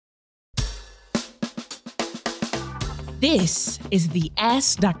This is the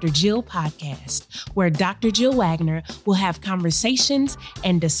Ask Dr. Jill podcast, where Dr. Jill Wagner will have conversations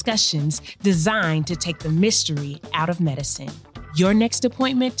and discussions designed to take the mystery out of medicine. Your next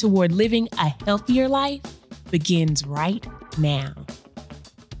appointment toward living a healthier life begins right now.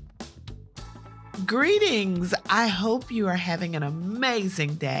 Greetings. I hope you are having an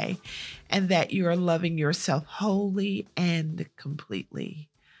amazing day and that you are loving yourself wholly and completely.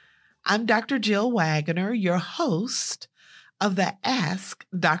 I'm Dr. Jill Wagner, your host of the Ask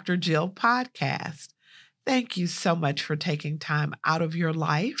Dr. Jill podcast. Thank you so much for taking time out of your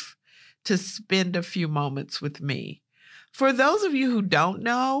life to spend a few moments with me. For those of you who don't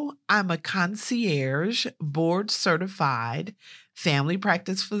know, I'm a concierge, board certified family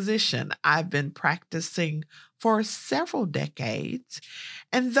practice physician. I've been practicing for several decades,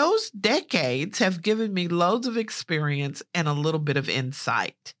 and those decades have given me loads of experience and a little bit of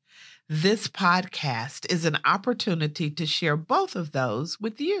insight. This podcast is an opportunity to share both of those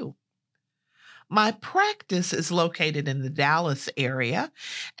with you. My practice is located in the Dallas area,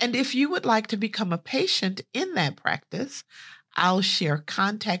 and if you would like to become a patient in that practice, I'll share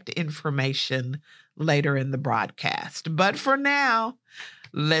contact information later in the broadcast. But for now,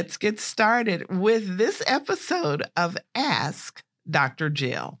 let's get started with this episode of Ask Dr.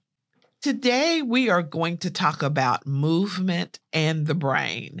 Jill. Today, we are going to talk about movement and the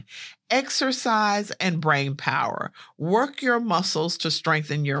brain, exercise and brain power. Work your muscles to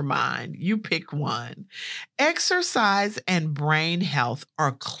strengthen your mind. You pick one. Exercise and brain health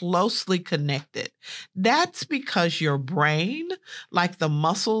are closely connected. That's because your brain, like the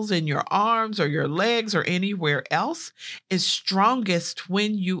muscles in your arms or your legs or anywhere else, is strongest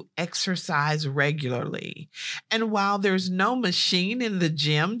when you exercise regularly. And while there's no machine in the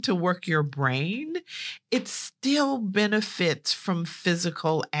gym to work your brain, it still benefits from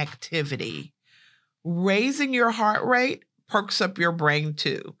physical activity. Raising your heart rate perks up your brain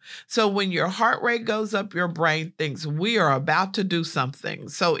too. So when your heart rate goes up, your brain thinks we are about to do something.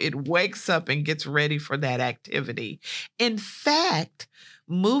 So it wakes up and gets ready for that activity. In fact,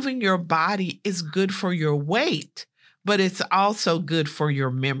 moving your body is good for your weight, but it's also good for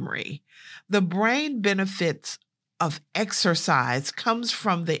your memory. The brain benefits of exercise comes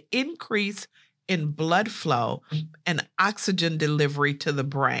from the increase in blood flow and oxygen delivery to the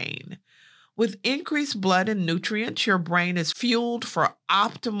brain. With increased blood and nutrients, your brain is fueled for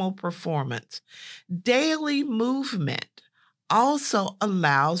optimal performance. Daily movement also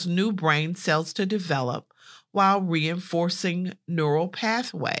allows new brain cells to develop while reinforcing neural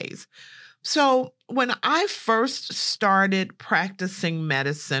pathways. So when I first started practicing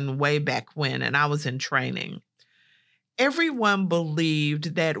medicine way back when, and I was in training, everyone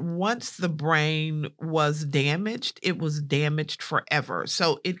believed that once the brain was damaged, it was damaged forever.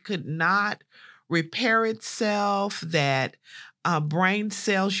 So it could not repair itself, that brain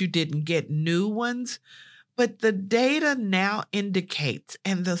cells, you didn't get new ones. But the data now indicates,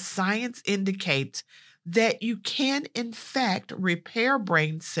 and the science indicates, that you can, in fact, repair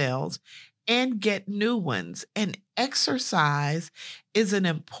brain cells and get new ones. And exercise is an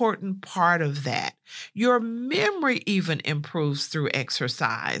important part of that. Your memory even improves through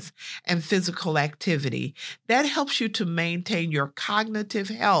exercise and physical activity. That helps you to maintain your cognitive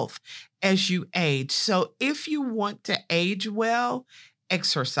health as you age. So if you want to age well,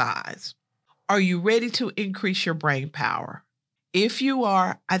 exercise. Are you ready to increase your brain power? If you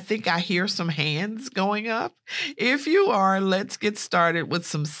are, I think I hear some hands going up. If you are, let's get started with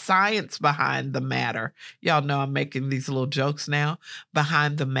some science behind the matter. Y'all know I'm making these little jokes now.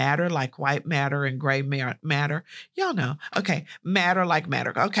 Behind the matter, like white matter and gray matter. Y'all know. Okay, matter like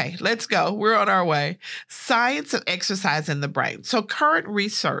matter. Okay, let's go. We're on our way. Science of exercise in the brain. So current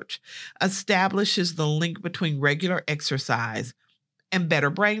research establishes the link between regular exercise and better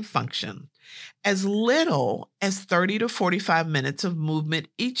brain function. As little as 30 to 45 minutes of movement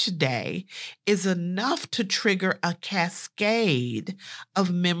each day is enough to trigger a cascade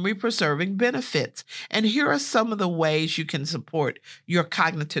of memory-preserving benefits. And here are some of the ways you can support your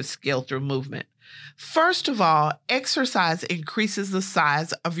cognitive skill through movement. First of all, exercise increases the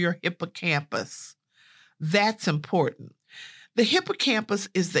size of your hippocampus. That's important. The hippocampus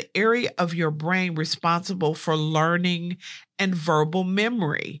is the area of your brain responsible for learning and verbal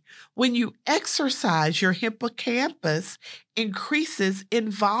memory. When you exercise, your hippocampus increases in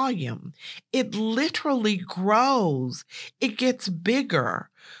volume. It literally grows. It gets bigger.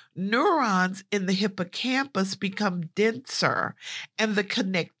 Neurons in the hippocampus become denser, and the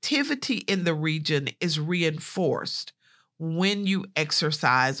connectivity in the region is reinforced when you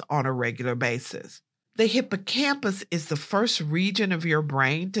exercise on a regular basis. The hippocampus is the first region of your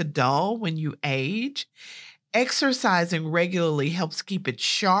brain to dull when you age, Exercising regularly helps keep it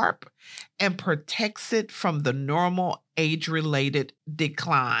sharp and protects it from the normal age-related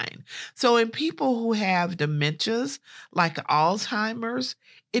decline. So in people who have dementias like Alzheimer's,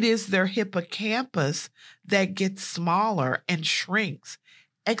 it is their hippocampus that gets smaller and shrinks.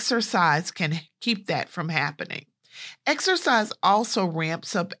 Exercise can keep that from happening. Exercise also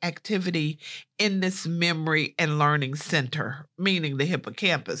ramps up activity in this memory and learning center, meaning the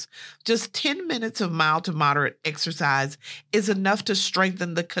hippocampus. Just 10 minutes of mild to moderate exercise is enough to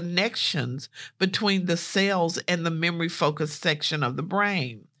strengthen the connections between the cells and the memory-focused section of the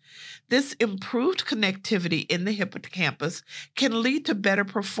brain. This improved connectivity in the hippocampus can lead to better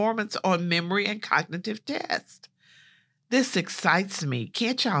performance on memory and cognitive tests. This excites me.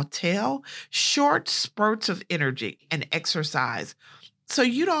 Can't y'all tell? Short spurts of energy and exercise. So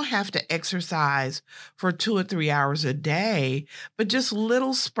you don't have to exercise for 2 or 3 hours a day, but just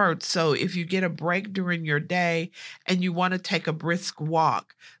little spurts. So if you get a break during your day and you want to take a brisk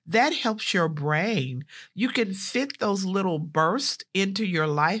walk, that helps your brain. You can fit those little bursts into your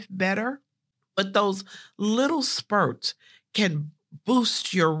life better, but those little spurts can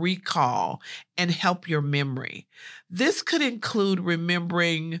boost your recall and help your memory. This could include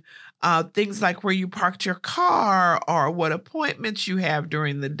remembering things like where you parked your car or what appointments you have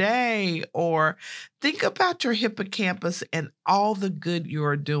during the day, or think about your hippocampus and all the good you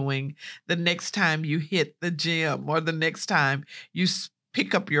are doing the next time you hit the gym or the next time you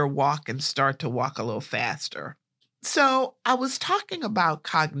pick up your walk and start to walk a little faster. So I was talking about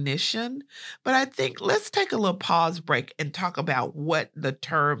cognition, but I think let's take a little pause break and talk about what the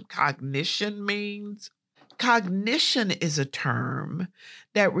term cognition means. Cognition is a term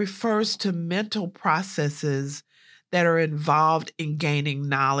that refers to mental processes that are involved in gaining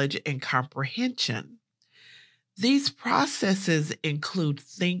knowledge and comprehension. These processes include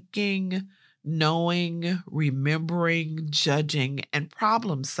thinking, knowing, remembering, judging, and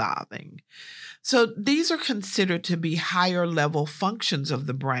problem solving. So these are considered to be higher level functions of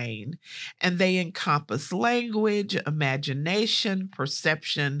the brain, and they encompass language, imagination,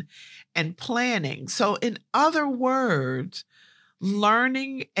 perception, and planning. So in other words,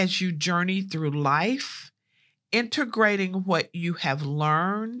 learning as you journey through life, integrating what you have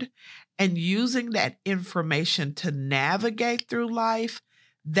learned, and using that information to navigate through life,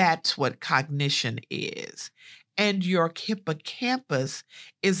 that's what cognition is. And your hippocampus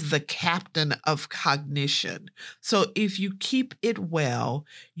is the captain of cognition. So if you keep it well,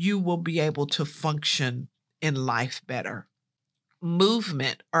 you will be able to function in life better.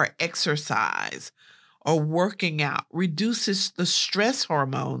 Movement or exercise or working out reduces the stress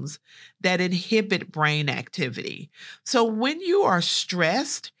hormones that inhibit brain activity. So when you are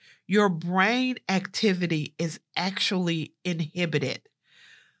stressed, your brain activity is actually inhibited.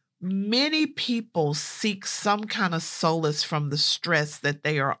 Many people seek some kind of solace from the stress that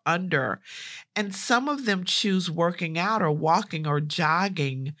they are under, and some of them choose working out or walking or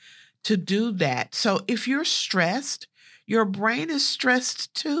jogging to do that. So if you're stressed, your brain is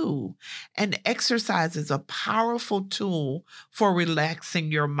stressed too, and exercise is a powerful tool for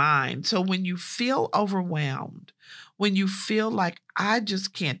relaxing your mind. So when you feel overwhelmed, when you feel like, I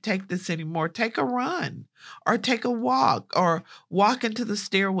just can't take this anymore, take a run or take a walk or walk into the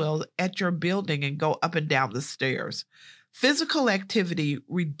stairwell at your building and go up and down the stairs. Physical activity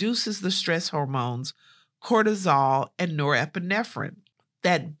reduces the stress hormones, cortisol and norepinephrine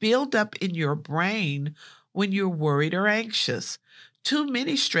that build up in your brain when you're worried or anxious. Too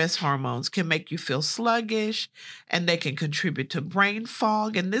many stress hormones can make you feel sluggish, and they can contribute to brain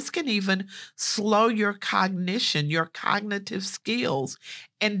fog, and this can even slow your cognition, your cognitive skills,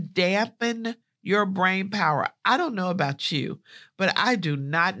 and dampen your brain power. I don't know about you, but I do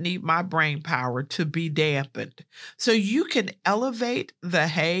not need my brain power to be dampened. So you can elevate the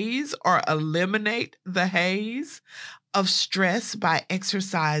haze or eliminate the haze of stress by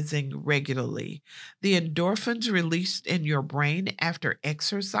exercising regularly. The endorphins released in your brain after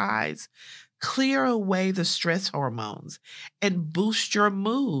exercise clear away the stress hormones and boost your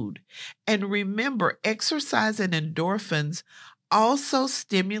mood. And remember, exercise and endorphins also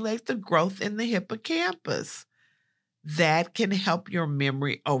stimulate the growth in the hippocampus. That can help your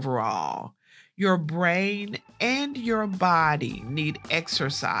memory overall. Your brain and your body need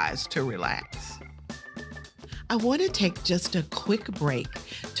exercise to relax. I want to take just a quick break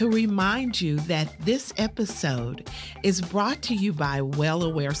to remind you that this episode is brought to you by Well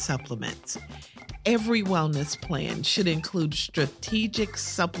Aware Supplements. Every wellness plan should include strategic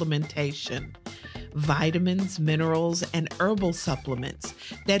supplementation. vitamins, minerals, and herbal supplements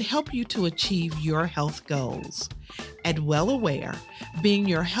that help you to achieve your health goals. At Well Aware, being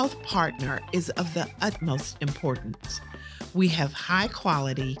your health partner is of the utmost importance. We have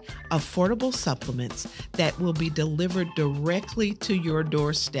high-quality, affordable supplements that will be delivered directly to your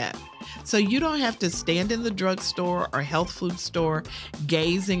doorstep. So you don't have to stand in the drugstore or health food store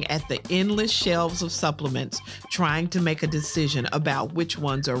gazing at the endless shelves of supplements trying to make a decision about which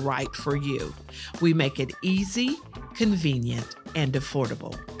ones are right for you. We make it easy, convenient, and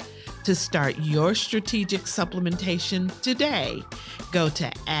affordable. To start your strategic supplementation today, go to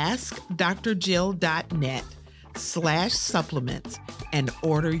askdrjill.net/supplements and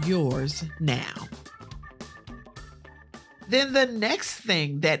order yours now. Then the next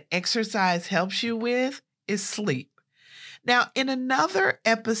thing that exercise helps you with is sleep. Now, in another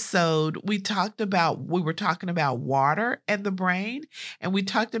episode, we were talking about water and the brain, and we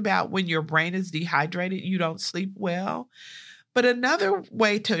talked about when your brain is dehydrated, you don't sleep well. But another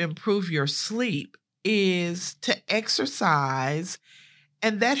way to improve your sleep is to exercise,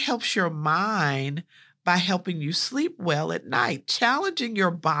 and that helps your mind by helping you sleep well at night. Challenging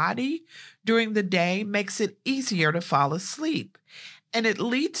your body during the day makes it easier to fall asleep, and it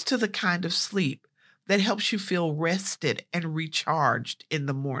leads to the kind of sleep that helps you feel rested and recharged in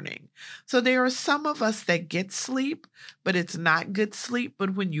the morning. So there are some of us that get sleep, but it's not good sleep.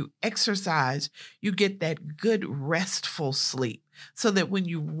 But when you exercise, you get that good restful sleep so that when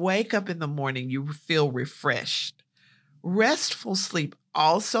you wake up in the morning, you feel refreshed. Restful sleep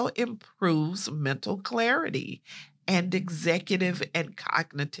also improves mental clarity and executive and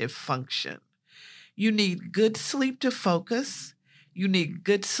cognitive function. You need good sleep to focus. You need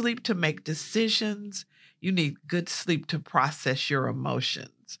good sleep to make decisions. You need good sleep to process your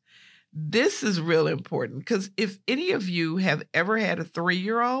emotions. This is real important because if any of you have ever had a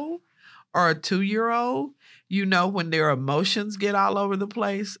 3-year-old or a 2-year-old, you know when their emotions get all over the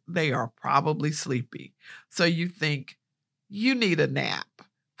place, they are probably sleepy. So you think, you need a nap.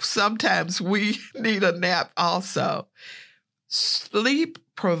 Sometimes we need a nap also. Sleep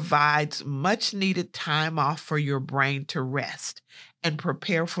provides much needed time off for your brain to rest and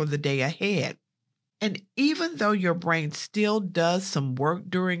prepare for the day ahead. And even though your brain still does some work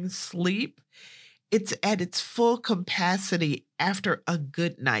during sleep, it's at its full capacity after a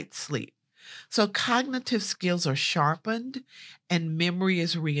good night's sleep. So cognitive skills are sharpened and memory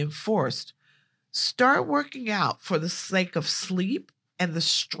is reinforced. Start working out for the sake of sleep and the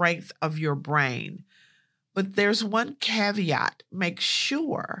strength of your brain. But there's one caveat. Make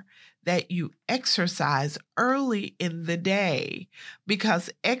sure that you exercise early in the day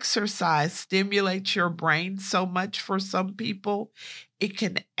because exercise stimulates your brain so much for some people. It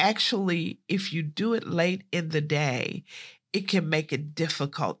can actually, if you do it late in the day, it can make it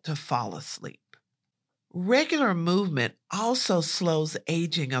difficult to fall asleep. Regular movement also slows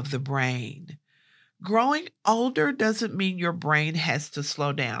aging of the brain. Growing older doesn't mean your brain has to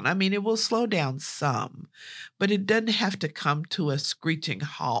slow down. I mean, it will slow down some, but it doesn't have to come to a screeching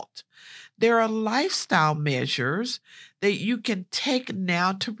halt. There are lifestyle measures that you can take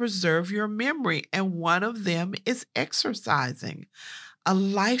now to preserve your memory, and one of them is exercising. A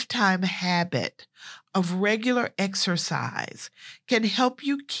lifetime habit of regular exercise can help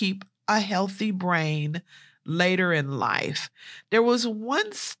you keep a healthy brain later in life. There was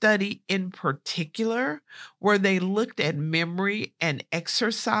one study in particular where they looked at memory and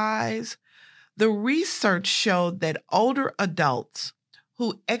exercise. The research showed that older adults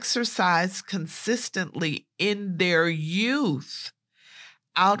who exercised consistently in their youth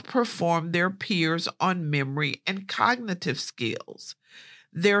outperformed their peers on memory and cognitive skills.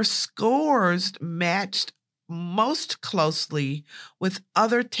 Their scores matched most closely with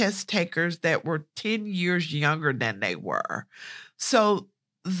other test takers that were 10 years younger than they were. So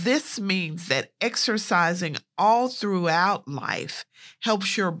this means that exercising all throughout life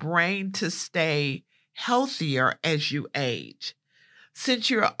helps your brain to stay healthier as you age. Since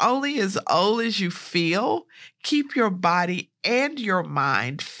you're only as old as you feel, keep your body and your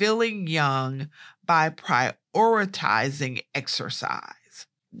mind feeling young by prioritizing exercise.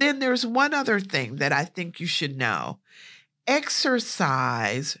 Then there's one other thing that I think you should know.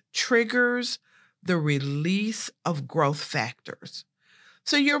 Exercise triggers the release of growth factors.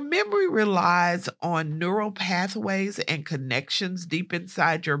 So your memory relies on neural pathways and connections deep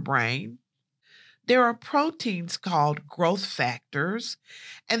inside your brain. There are proteins called growth factors,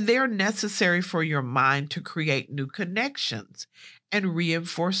 and they're necessary for your mind to create new connections and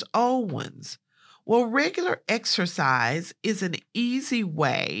reinforce old ones. Well, regular exercise is an easy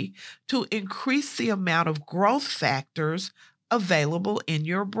way to increase the amount of growth factors available in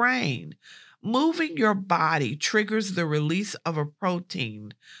your brain. Moving your body triggers the release of a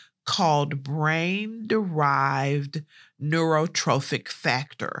protein called brain-derived neurotrophic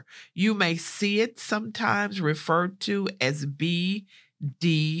factor. You may see it sometimes referred to as BDNF.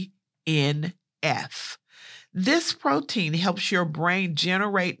 This protein helps your brain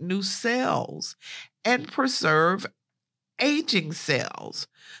generate new cells and preserve aging cells.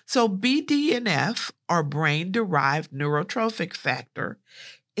 So BDNF, or brain-derived neurotrophic factor,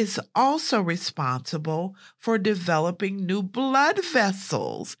 is also responsible for developing new blood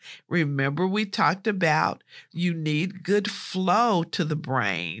vessels. Remember, we talked about you need good flow to the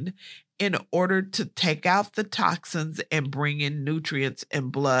brain in order to take out the toxins and bring in nutrients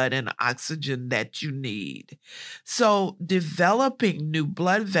and blood and oxygen that you need. So developing new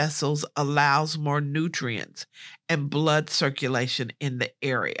blood vessels allows more nutrients and blood circulation in the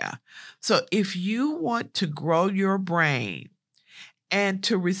area. So if you want to grow your brain and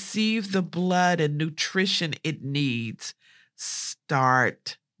to receive the blood and nutrition it needs,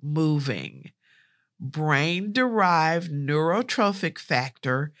 start moving. Brain-derived neurotrophic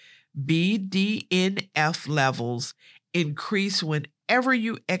factor, BDNF levels increase whenever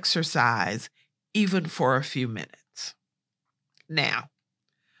you exercise, even for a few minutes. Now,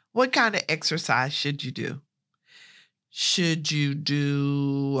 what kind of exercise should you do? Should you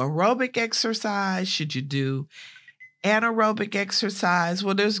do aerobic exercise? Should you do anaerobic exercise?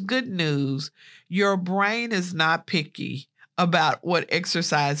 Well, there's good news. Your brain is not picky about what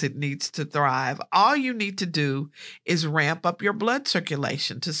exercise it needs to thrive. All you need to do is ramp up your blood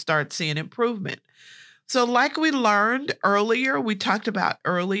circulation to start seeing improvement. So like we learned earlier, we talked about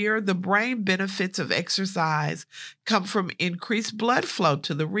earlier, the brain benefits of exercise come from increased blood flow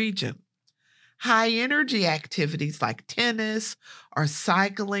to the region. High energy activities like tennis or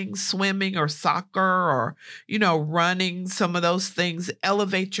cycling, swimming or soccer or, running, some of those things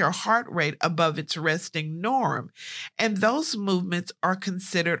elevate your heart rate above its resting norm. And those movements are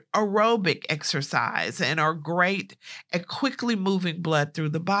considered aerobic exercise and are great at quickly moving blood through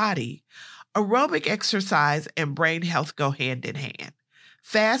the body. Aerobic exercise and brain health go hand in hand.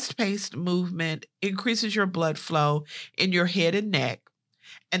 Fast-paced movement increases your blood flow in your head and neck,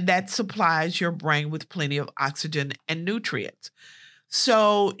 and that supplies your brain with plenty of oxygen and nutrients.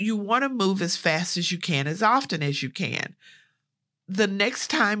 So you want to move as fast as you can, as often as you can. The next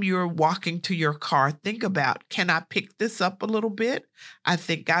time you're walking to your car, think about, can I pick this up a little bit? I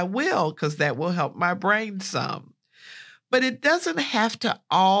think I will, because that will help my brain some. But it doesn't have to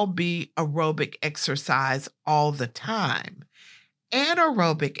all be aerobic exercise all the time.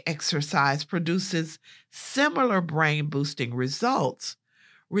 Anaerobic exercise produces similar brain-boosting results.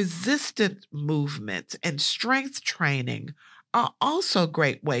 Resistant movements and strength training are also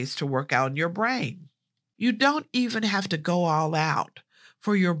great ways to work out your brain. You don't even have to go all out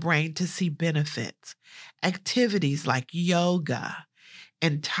for your brain to see benefits. Activities like yoga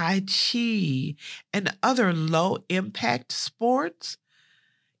and Tai Chi and other low-impact sports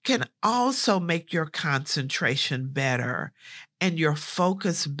can also make your concentration better and your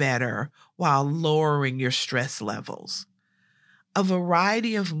focus better while lowering your stress levels. A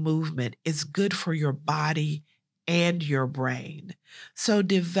variety of movement is good for your body and your brain. So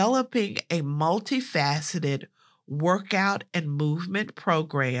developing a multifaceted workout and movement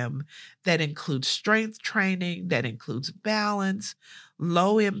program that includes strength training, that includes balance,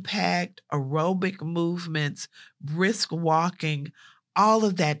 low impact, aerobic movements, brisk walking, all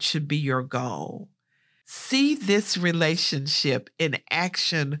of that should be your goal. See this relationship in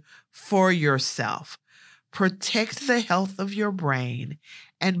action for yourself. Protect the health of your brain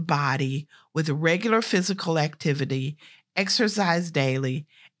and body with regular physical activity, exercise daily,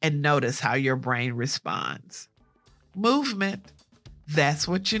 and notice how your brain responds. Movement, that's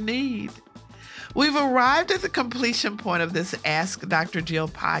what you need. We've arrived at the completion point of this Ask Dr. Jill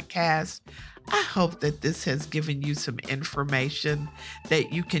podcast. I hope that this has given you some information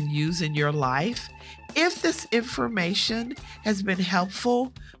that you can use in your life. If this information has been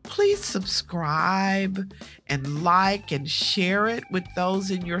helpful, please subscribe and like and share it with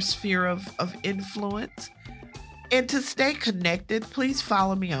those in your sphere of influence. And to stay connected, please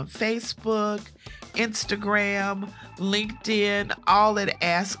follow me on Facebook, Instagram, LinkedIn, all at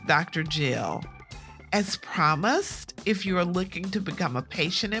Ask Dr. Jill. As promised, if you are looking to become a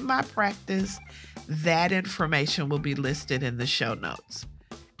patient in my practice, that information will be listed in the show notes.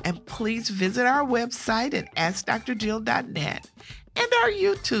 And please visit our website at AskDrJill.net and our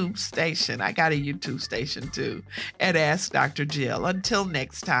YouTube station. I got a YouTube station too at Ask Dr. Jill. Until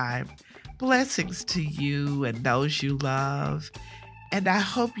next time, blessings to you and those you love. And I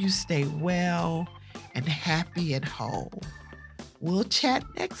hope you stay well and happy and whole. We'll chat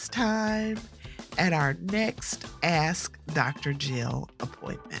next time at our next Ask Dr. Jill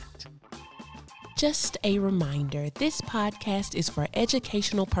appointment. Just a reminder, this podcast is for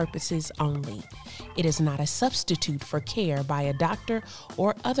educational purposes only. It is not a substitute for care by a doctor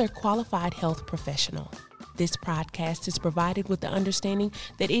or other qualified health professional. This podcast is provided with the understanding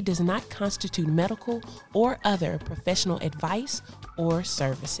that it does not constitute medical or other professional advice or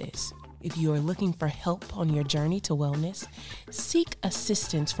services. If you are looking for help on your journey to wellness, seek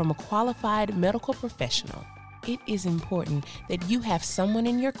assistance from a qualified medical professional. It is important that you have someone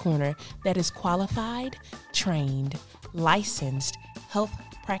in your corner that is qualified, trained, licensed health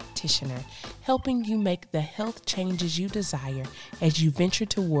practitioner, helping you make the health changes you desire as you venture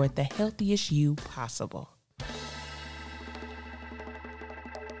toward the healthiest you possible.